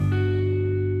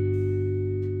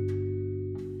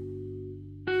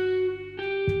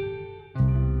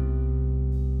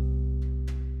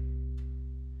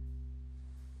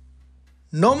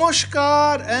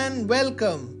Namaskar and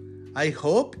welcome. I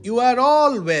hope you are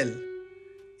all well.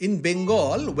 In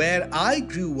Bengal, where I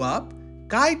grew up,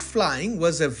 kite flying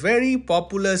was a very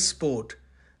popular sport.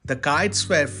 The kites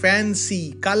were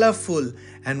fancy, colorful,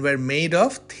 and were made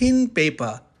of thin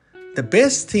paper. The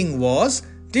best thing was,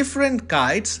 different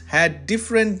kites had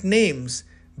different names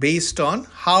based on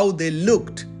how they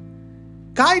looked.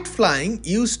 Kite flying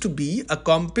used to be a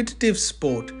competitive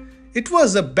sport. It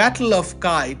was a battle of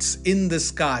kites in the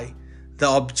sky. The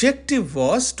objective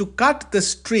was to cut the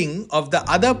string of the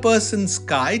other person's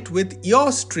kite with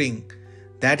your string.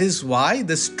 That is why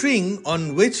the string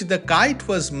on which the kite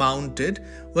was mounted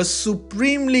was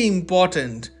supremely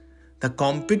important. The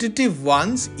competitive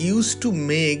ones used to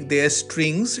make their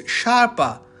strings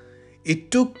sharper.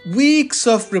 It took weeks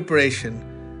of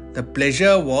preparation. The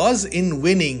pleasure was in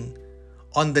winning.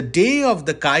 On the day of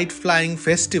the kite flying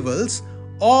festivals,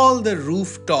 all the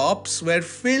rooftops were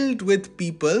filled with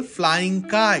people flying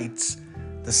kites.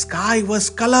 The sky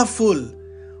was colorful.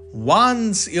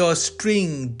 Once your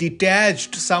string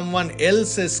detached someone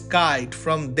else's kite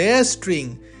from their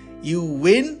string, you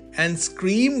win and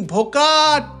scream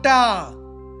Bhokata.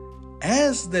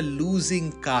 As the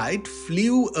losing kite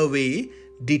flew away,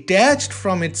 detached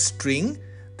from its string,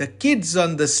 the kids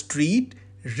on the street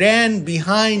ran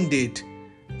behind it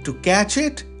to catch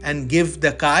it and give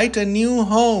the kite a new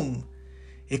home.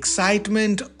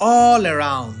 Excitement all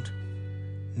around.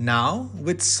 Now,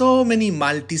 with so many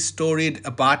multi-storied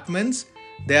apartments,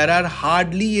 there are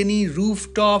hardly any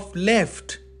rooftop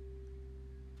left.